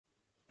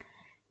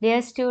Dear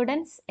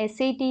students,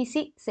 SATC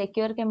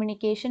Secure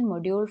Communication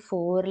Module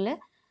 4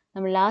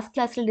 നമ്മൾ last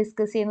ക്ലാസ്സിൽ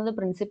discuss ചെയ്യുന്നത്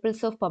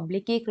principles of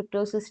public key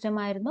crypto system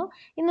ആയിരുന്നു.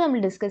 ഇന്ന് നമ്മൾ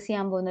ഡിസ്കസ്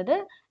ചെയ്യാൻ പോകുന്നത്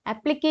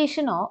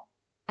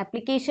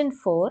application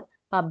for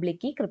public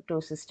key crypto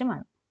system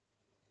ആണ്.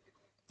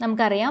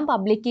 നമുക്കറിയാം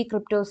public key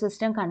crypto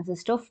system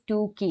consist of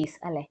 2 keys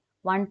അല്ലേ,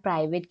 1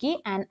 private key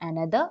and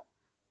another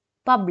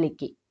public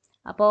key.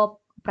 അപ്പോൾ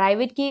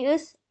private key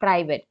is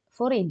private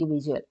for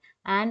individual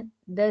and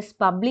this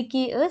public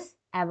key is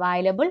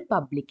available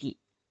publicly.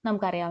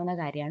 നമുക്കറിയാവുന്ന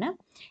കാര്യമാണ്.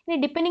 ഇനി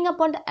depending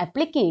upon the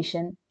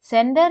application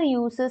sender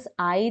uses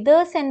either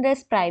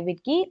senders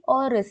private key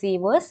or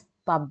receivers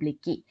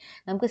public key.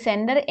 നമുക്ക്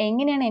sender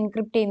എങ്ങനെയാണ്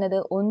encrypt ചെയ്യുന്നത്?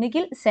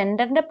 ഒന്നുകിൽ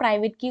സെൻഡറിന്റെ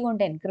private key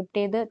കൊണ്ട്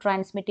encrypt ചെയ്ത്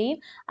transmit ചെയ്യും,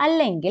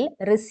 അല്ലെങ്കിൽ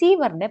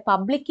റിസീവറിന്റെ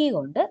പബ്ലിക് കീ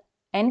കൊണ്ട്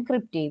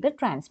എൻക്രിപ്റ്റ് ചെയ്ത്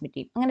ട്രാൻസ്മിറ്റ്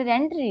ചെയ്യും. അങ്ങനെ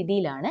രണ്ട്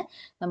രീതിയിലാണ്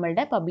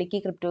നമ്മളുടെ പബ്ലിക് കീ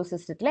ക്രിപ്റ്റോ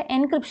സിസ്റ്റത്തിലെ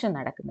എൻക്രിപ്ഷൻ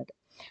നടക്കുന്നത്.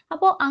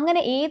 അപ്പോൾ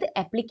അങ്ങനെ ഏത്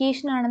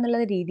ആപ്ലിക്കേഷൻ ആണെന്നുള്ള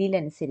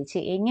രീതിയിലനുസരിച്ച്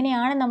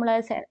എങ്ങനെയാണ് നമ്മൾ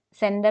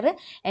സെൻഡർ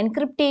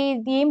എൻക്രിപ്റ്റ്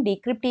ചെയ്യുകയും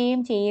ഡീക്രിപ്റ്റ്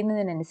ചെയ്യുകയും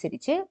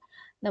ചെയ്യുന്നതിനനുസരിച്ച്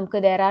നമുക്ക്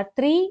there are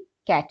 3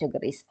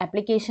 categories.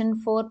 Application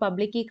for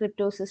public key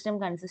crypto system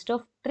consists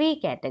of 3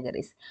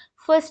 categories.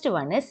 First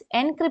one is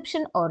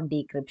encryption or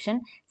decryption.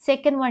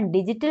 Second one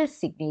digital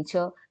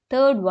signature.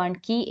 Third one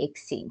key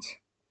exchange.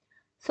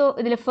 So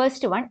the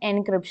first one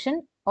encryption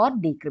or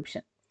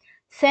decryption.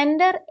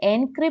 Sender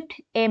encrypt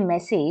a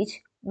message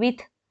with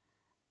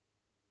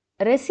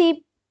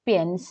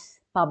recipient's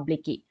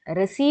public key.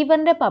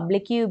 റിസീവറിന്റെ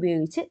public key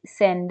ഉപയോഗിച്ച്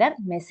sender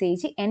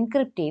message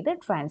encrypt ചെയ്ത്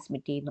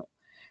transmit ചെയ്യുന്നു.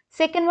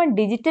 Second one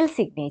digital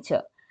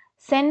signature.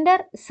 Sender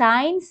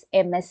signs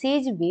A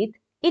message with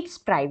its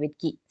private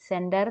key.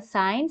 Sender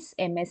signs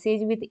a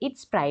message with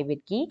its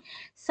private key.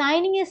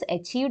 Signing is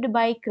achieved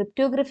by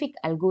cryptographic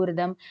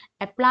algorithm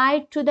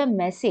applied to the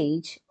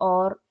message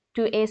or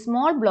to a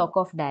small block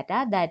of data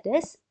that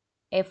is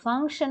a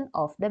function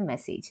of the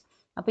message.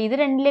 അപ്പോൾ ഇത്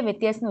രണ്ടിലെ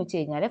വ്യത്യാസം എന്ന് വെച്ച്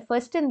കഴിഞ്ഞാൽ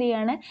first എന്ത്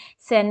ചെയ്യാണ്,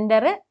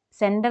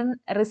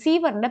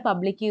 റിസീവറിന്റെ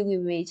public key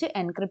ഉപയോഗിച്ച്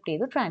എൻക്രിപ്റ്റ്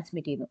ചെയ്ത്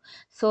ട്രാൻസ്മിറ്റ് ചെയ്യുന്നു.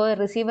 So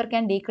receiver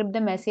can decrypt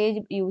the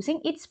message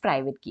using it's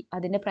private key.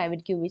 അതിന്റെ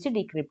പ്രൈവറ്റ് കീ ഉപയോഗിച്ച്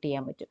ഡീക്രിപ്റ്റ്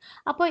ചെയ്യാൻ പറ്റും.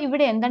 അപ്പോൾ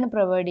ഇവിടെ എന്താണ്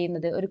പ്രൊവൈഡ്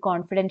ചെയ്യുന്നത്? ഒരു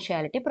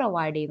കോൺഫിഡൻഷ്യാലിറ്റി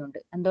പ്രൊവൈഡ് ചെയ്യുന്നുണ്ട്.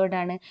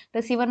 എന്തുകൊണ്ടാണ്?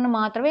 റിസീവറിന്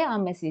മാത്രമേ ആ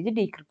മെസ്സേജ്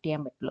ഡീക്രിപ്റ്റ്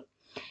ചെയ്യാൻ പറ്റുള്ളൂ.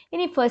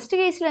 ഇനി ഫസ്റ്റ്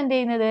കേസിൽ എന്ത്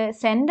ചെയ്യുന്നത്,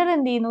 സെൻഡർ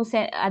എന്ത് ചെയ്യുന്നു,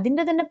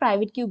 അതിന്റെ തന്നെ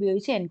പ്രൈവറ്റ് കീ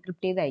ഉപയോഗിച്ച്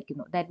എൻക്രിപ്റ്റ് ചെയ്ത്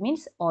അയക്കുന്നു. ദാറ്റ്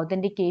മീൻസ്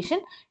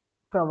ഓതന്റിക്കേഷൻ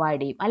പ്രൊവൈഡ്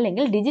ചെയ്യും.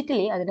 അല്ലെങ്കിൽ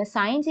ഡിജിറ്റലി അതിനെ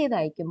സൈൻ ചെയ്ത്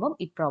അയക്കുമ്പോൾ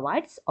it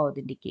provides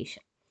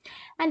authentication.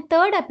 And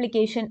third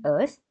application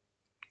is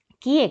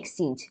key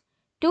exchange.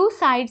 Two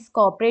sides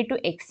cooperate to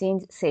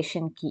exchange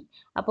session key.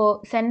 അപ്പോൾ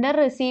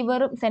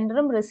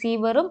സെൻഡറും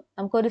റിസീവറും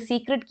നമുക്കൊരു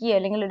സീക്രട്ട് കീ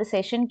അല്ലെങ്കിൽ ഒരു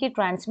സെഷൻ കീ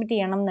ട്രാൻസ്മിറ്റ്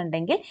ചെയ്യണം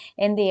എന്നുണ്ടെങ്കിൽ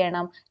എന്ത്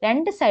ചെയ്യണം?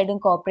 രണ്ട്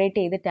സൈഡും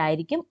കോപ്പറേറ്റ്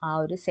ചെയ്തിട്ടായിരിക്കും ആ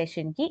ഒരു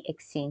സെഷൻ കീ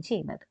എക്സ്ചേഞ്ച്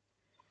ചെയ്യുന്നത്.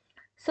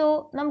 സോ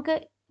നമുക്ക്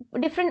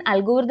ഡിഫറെൻറ്റ്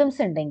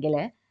അൽഗോരിതംസ് ഉണ്ടെങ്കിൽ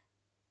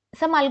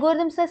some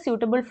algorithms are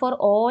suitable for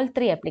all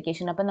 3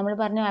 applications. അപ്പോൾ നമ്മൾ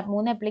പറഞ്ഞ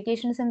 3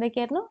 applications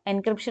എന്തൊക്കെയായിരുന്നു?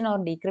 Encryption or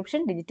decryption,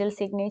 digital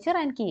signature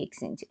and key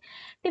exchange.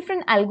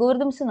 Different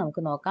algorithms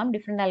നമുക്ക് നോക്കാം.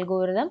 Different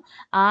algorithm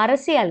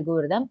RSA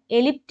algorithm,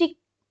 elliptic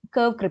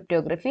curve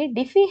cryptography,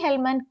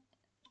 ഡിഫി-ഹെൽമാൻ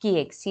key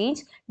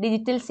exchange,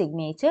 digital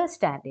signature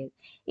standard.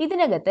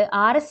 ഇതിനകത്ത്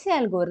RSA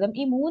algorithm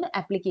ഈ 3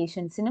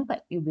 ആപ്ലിക്കേഷൻസിനും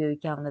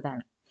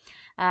ഉപയോഗിക്കാവുന്നതാണ്.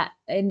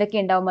 എന്തൊക്കെ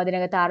ഉണ്ടാവും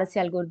അതിനകത്ത്? RSA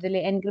അൽഗോരിതത്തിൽ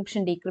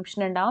എൻക്രിപ്ഷൻ ഡീക്രിപ്ഷൻ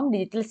ഉണ്ടാവും,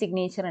 ഡിജിറ്റൽ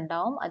സിഗ്നേച്ചർ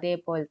ഉണ്ടാവും,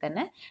 അതേപോലെ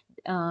തന്നെ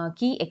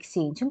കീ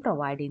എക്സ്ചേഞ്ചും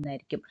പ്രൊവൈഡ്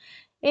ചെയ്യുന്നതായിരിക്കും.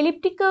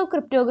 എലിപ്റ്റിക് കർവ്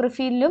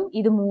ക്രിപ്റ്റോഗ്രഫിയിലും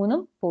ഇത്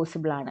 3ഉം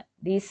പോസിബിൾ ആണ്.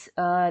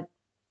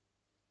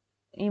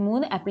 ഈ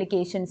 3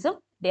 ആപ്ലിക്കേഷൻസും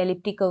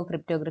എലിപ്റ്റിക് കർവ്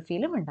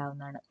ക്രിപ്റ്റോഗ്രഫിയിലും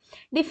ഉണ്ടാവുന്നതാണ്.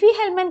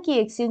 ഡിഫി-ഹെൽമാൻ key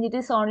exchange it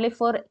is only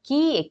four key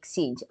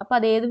exchange. അപ്പോൾ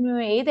അത്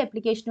ഏത്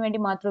ആപ്ലിക്കേഷന് വേണ്ടി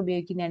മാത്രം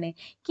ഉപയോഗിക്കുന്നതാണ്?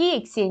 കീ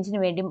എക്സ്ചേഞ്ചിന്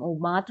വേണ്ടി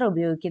മാത്രം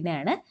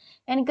ഉപയോഗിക്കുന്നതാണ്.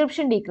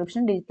 എൻക്രിപ്ഷൻ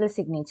ഡീക്രിപ്ഷൻ ഡിജിറ്റൽ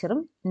സിഗ്നേച്ചറും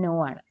നോ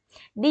ആണ്.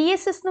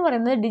 DSS എന്ന്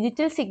പറയുന്നത്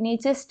ഡിജിറ്റൽ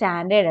സിഗ്നേച്ചർ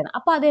സ്റ്റാൻഡേർഡ് ആണ്.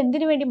 അപ്പോൾ അത്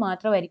എന്തിനു വേണ്ടി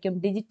മാത്രമായിരിക്കും?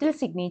 ഡിജിറ്റൽ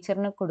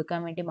സിഗ്നേച്ചറിന്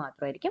കൊടുക്കാൻ വേണ്ടി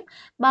മാത്രമായിരിക്കും.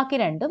 ബാക്കി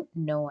രണ്ടും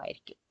നോ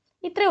ആയിരിക്കും.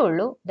 ഇത്രയേ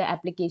ഉള്ളൂ the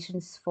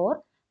applications for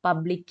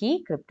public key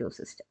crypto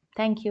system.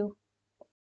 Thank you.